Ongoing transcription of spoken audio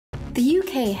The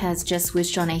UK has just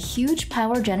switched on a huge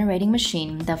power-generating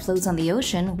machine that floats on the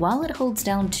ocean while it holds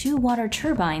down 2 water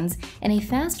turbines in a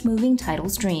fast-moving tidal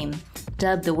stream.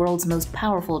 Dubbed the world's most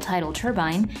powerful tidal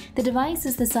turbine, the device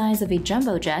is the size of a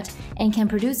jumbo jet and can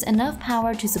produce enough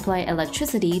power to supply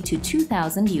electricity to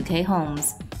 2,000 UK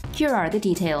homes. Here are the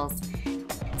details.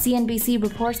 CNBC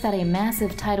reports that a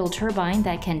massive tidal turbine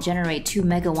that can generate 2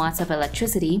 megawatts of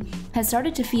electricity has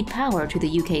started to feed power to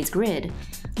the UK's grid.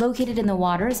 Located in the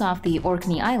waters off the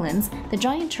Orkney Islands, the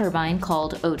giant turbine,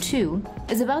 called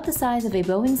O2, is about the size of a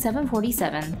Boeing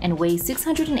 747 and weighs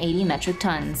 680 metric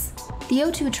tons. The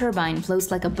O2 turbine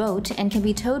floats like a boat and can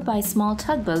be towed by small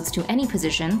tugboats to any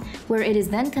position, where it is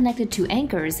then connected to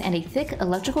anchors and a thick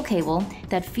electrical cable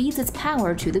that feeds its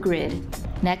power to the grid.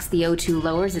 Next, the O2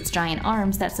 lowers its giant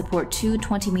arms that support 2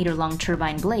 20-meter-long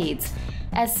turbine blades.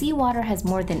 As seawater has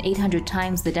more than 800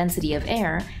 times the density of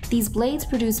air, these blades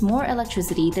produce more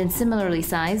electricity than similarly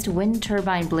sized wind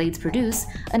turbine blades produce,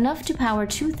 enough to power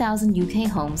 2,000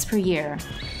 UK homes per year.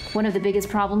 One of the biggest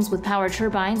problems with power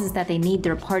turbines is that they need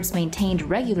their parts maintained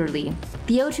regularly.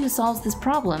 The O2 solves this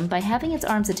problem by having its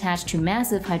arms attached to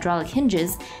massive hydraulic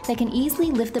hinges that can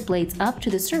easily lift the blades up to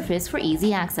the surface for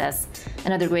easy access.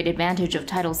 Another great advantage of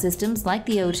tidal systems like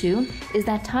the O2 is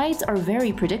that tides are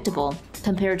very predictable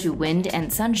compared to wind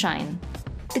and sunshine.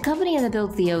 The company that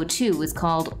builds the O2 is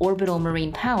called Orbital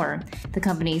Marine Power. The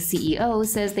company's CEO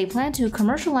says they plan to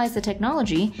commercialize the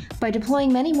technology by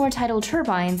deploying many more tidal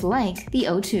turbines like the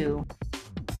O2.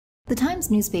 The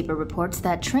Times newspaper reports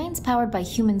that trains powered by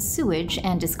human sewage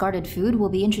and discarded food will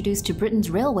be introduced to Britain's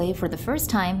railway for the first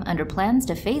time under plans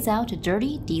to phase out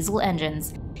dirty diesel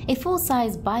engines. A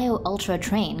full-size Bio-Ultra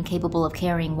train capable of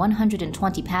carrying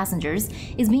 120 passengers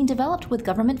is being developed with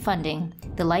government funding.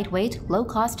 The lightweight,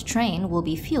 low-cost train will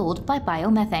be fueled by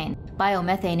biomethane.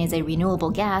 Biomethane is a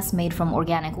renewable gas made from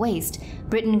organic waste.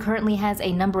 Britain currently has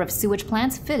a number of sewage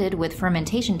plants fitted with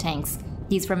fermentation tanks.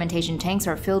 These fermentation tanks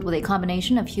are filled with a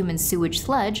combination of human sewage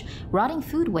sludge, rotting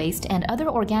food waste, and other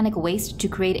organic waste to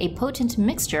create a potent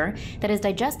mixture that is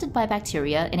digested by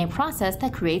bacteria in a process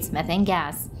that creates methane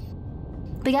gas.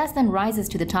 The gas then rises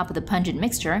to the top of the pungent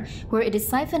mixture, where it is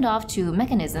siphoned off to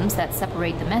mechanisms that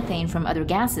separate the methane from other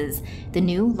gases. The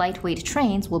new, lightweight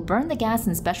trains will burn the gas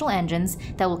in special engines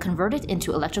that will convert it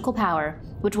into electrical power,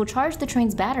 which will charge the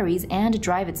train's batteries and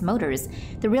drive its motors.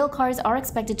 The rail cars are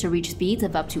expected to reach speeds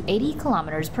of up to 80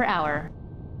 kilometers per hour.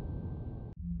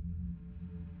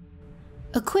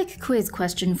 A quick quiz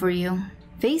question for you.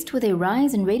 Faced with a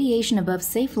rise in radiation above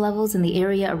safe levels in the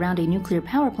area around a nuclear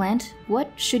power plant, what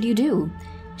should you do?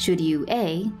 Should you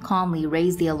A. calmly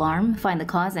raise the alarm, find the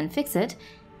cause and fix it?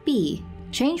 B.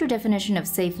 change your definition of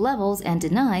safe levels and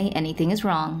deny anything is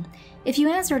wrong? If you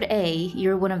answered A,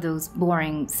 you're one of those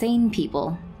boring, sane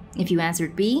people. If you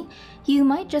answered B, you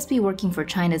might just be working for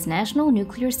China's National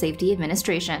Nuclear Safety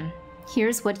Administration.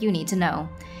 Here's what you need to know.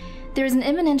 There is an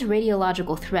imminent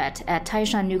radiological threat at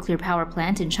Taishan nuclear power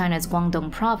plant in China's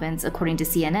Guangdong province, according to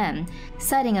CNN,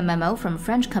 citing a memo from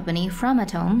French company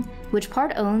Framatome, which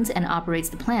part owns and operates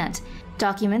the plant.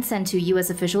 Documents sent to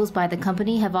U.S. officials by the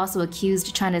company have also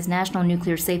accused China's National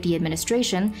Nuclear Safety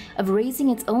Administration of raising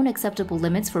its own acceptable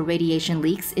limits for radiation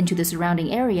leaks into the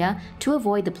surrounding area to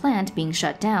avoid the plant being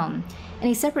shut down. In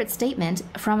a separate statement,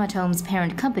 Framatome's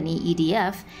parent company,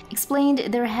 EDF, explained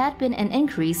there had been an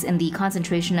increase in the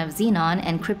concentration of xenon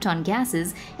and krypton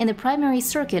gases in the primary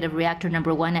circuit of reactor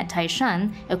number 1 at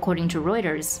Taishan, according to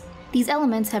Reuters. These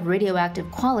elements have radioactive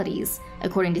qualities.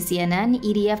 According to CNN,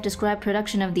 EDF described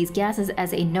production of these gases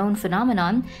as a known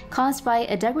phenomenon caused by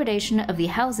a degradation of the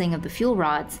housing of the fuel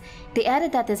rods. They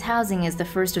added that this housing is the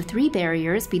first of 3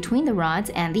 barriers between the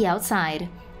rods and the outside.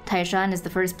 Taishan is the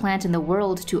first plant in the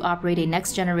world to operate a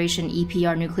next-generation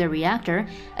EPR nuclear reactor,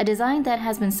 a design that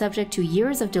has been subject to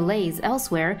years of delays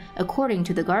elsewhere, according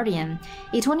to The Guardian.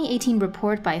 A 2018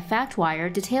 report by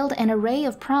FactWire detailed an array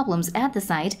of problems at the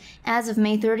site. As of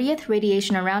May 30th,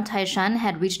 radiation around Taishan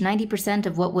had reached 90%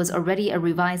 of what was already a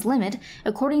revised limit,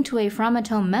 according to a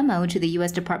Framatome memo to the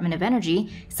U.S. Department of Energy,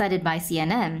 cited by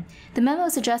CNN. The memo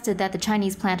suggested that the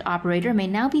Chinese plant operator may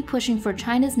now be pushing for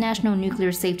China's National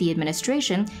Nuclear Safety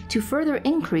Administration to further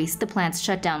increase the plant's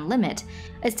shutdown limit.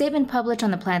 A statement published on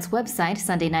the plant's website,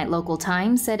 Sunday night local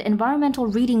time, said environmental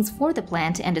readings for the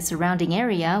plant and its surrounding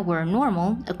area were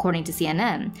normal, according to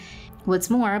CNN. What's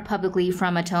more, publicly,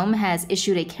 Framatome has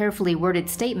issued a carefully worded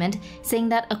statement saying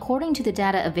that according to the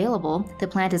data available, the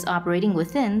plant is operating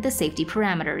within the safety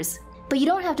parameters. But you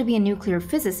don't have to be a nuclear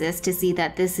physicist to see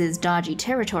that this is dodgy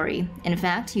territory. In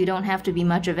fact, you don't have to be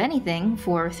much of anything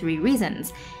for 3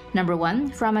 reasons. Number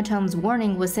 1, Framatom's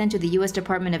warning was sent to the U.S.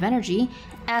 Department of Energy,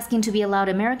 asking to be allowed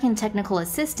American technical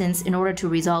assistance in order to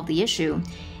resolve the issue.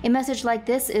 A message like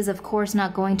this is of course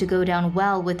not going to go down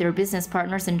well with their business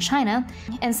partners in China,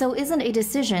 and so isn't a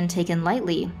decision taken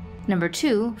lightly. Number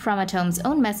 2, Framatom's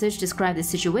own message described the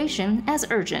situation as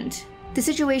urgent. The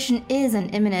situation is an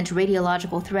imminent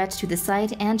radiological threat to the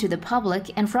site and to the public,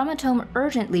 and Framatom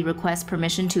urgently requests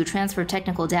permission to transfer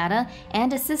technical data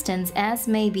and assistance as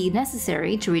may be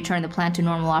necessary to return the plant to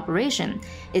normal operation.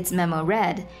 Its memo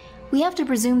read, "We have to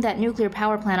presume that nuclear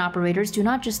power plant operators do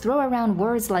not just throw around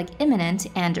words like imminent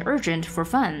and urgent for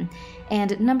fun."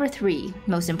 And number 3,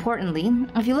 most importantly,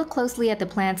 if you look closely at the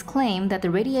plant's claim that the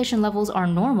radiation levels are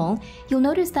normal, you'll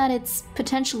notice that it's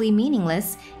potentially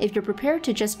meaningless if you're prepared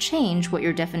to just change what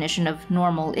your definition of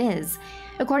normal is.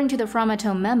 According to the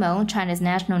Framatom memo, China's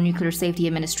National Nuclear Safety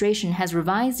Administration has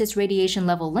revised its radiation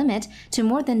level limit to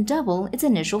more than double its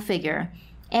initial figure.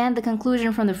 And the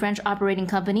conclusion from the French operating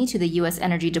company to the U.S.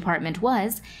 Energy Department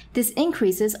was, this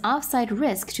increases off-site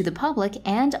risk to the public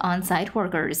and on-site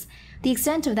workers. The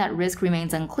extent of that risk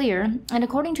remains unclear, and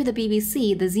according to the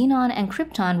BBC, the xenon and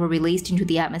krypton were released into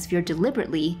the atmosphere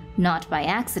deliberately, not by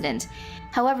accident.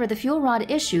 However, the fuel rod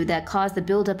issue that caused the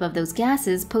buildup of those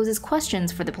gases poses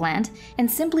questions for the plant, and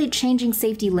simply changing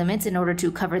safety limits in order to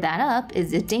cover that up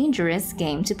is a dangerous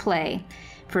game to play.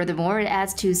 Furthermore, it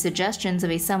adds to suggestions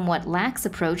of a somewhat lax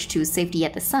approach to safety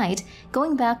at the site,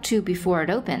 going back to before it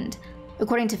opened.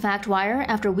 According to FactWire,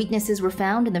 after weaknesses were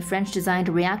found in the French-designed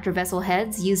reactor vessel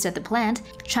heads used at the plant,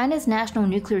 China's National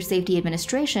Nuclear Safety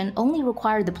Administration only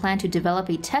required the plant to develop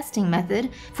a testing method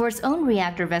for its own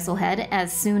reactor vessel head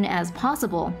as soon as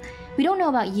possible. We don't know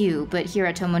about you, but here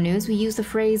at TomoNews we use the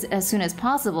phrase "as soon as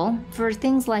possible" for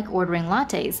things like ordering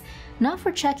lattes, not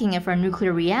for checking if our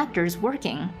nuclear reactor's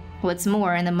working. What's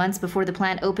more, in the months before the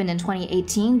plant opened in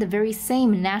 2018, the very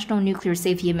same National Nuclear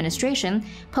Safety Administration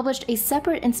published a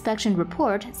separate inspection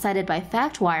report cited by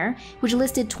FactWire, which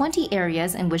listed 20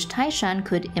 areas in which Taishan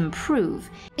could improve.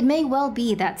 It may well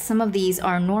be that some of these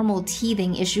are normal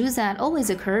teething issues that always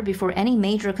occur before any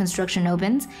major construction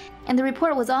opens, and the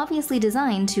report was obviously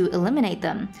designed to eliminate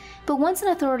them. But once an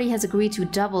authority has agreed to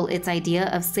double its idea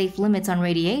of safe limits on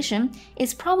radiation,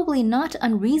 it's probably not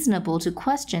unreasonable to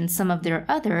question some of their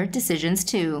other decisions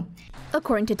too.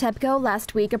 According to TEPCO,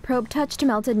 last week a probe touched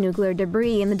melted nuclear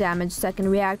debris in the damaged second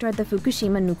reactor at the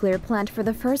Fukushima nuclear plant for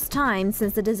the first time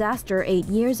since the disaster 8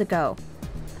 years ago.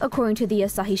 According to the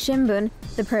Asahi Shimbun,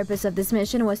 the purpose of this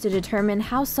mission was to determine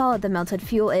how solid the melted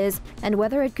fuel is and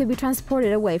whether it could be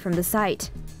transported away from the site.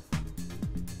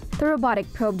 The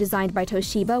robotic probe designed by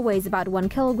Toshiba weighs about 1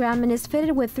 kilogram and is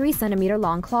fitted with 3 centimeter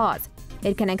long claws.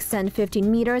 It can extend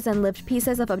 15 meters and lift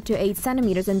pieces of up to 8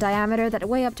 centimeters in diameter that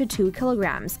weigh up to 2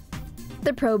 kilograms.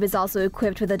 The probe is also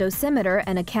equipped with a dosimeter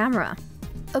and a camera.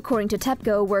 According to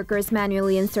TEPCO, workers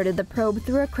manually inserted the probe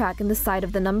through a crack in the side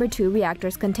of the No. 2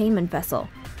 reactor's containment vessel.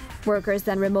 Workers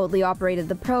then remotely operated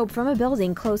the probe from a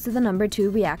building close to the No. 2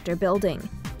 reactor building.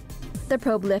 The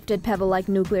probe lifted pebble-like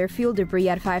nuclear fuel debris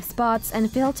at 5 spots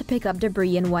and failed to pick up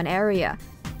debris in one area.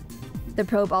 The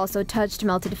probe also touched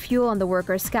melted fuel on the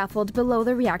worker's scaffold below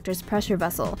the reactor's pressure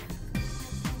vessel.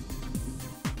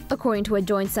 According to a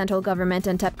joint central government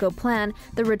and TEPCO plan,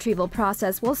 the retrieval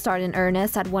process will start in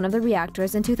earnest at one of the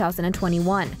reactors in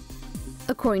 2021.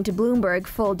 According to Bloomberg,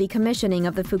 full decommissioning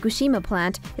of the Fukushima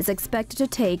plant is expected to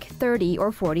take 30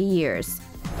 or 40 years.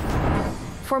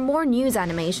 For more news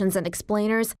animations and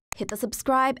explainers, hit the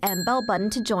subscribe and bell button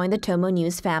to join the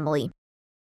TomoNews family.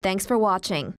 Thanks for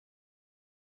watching.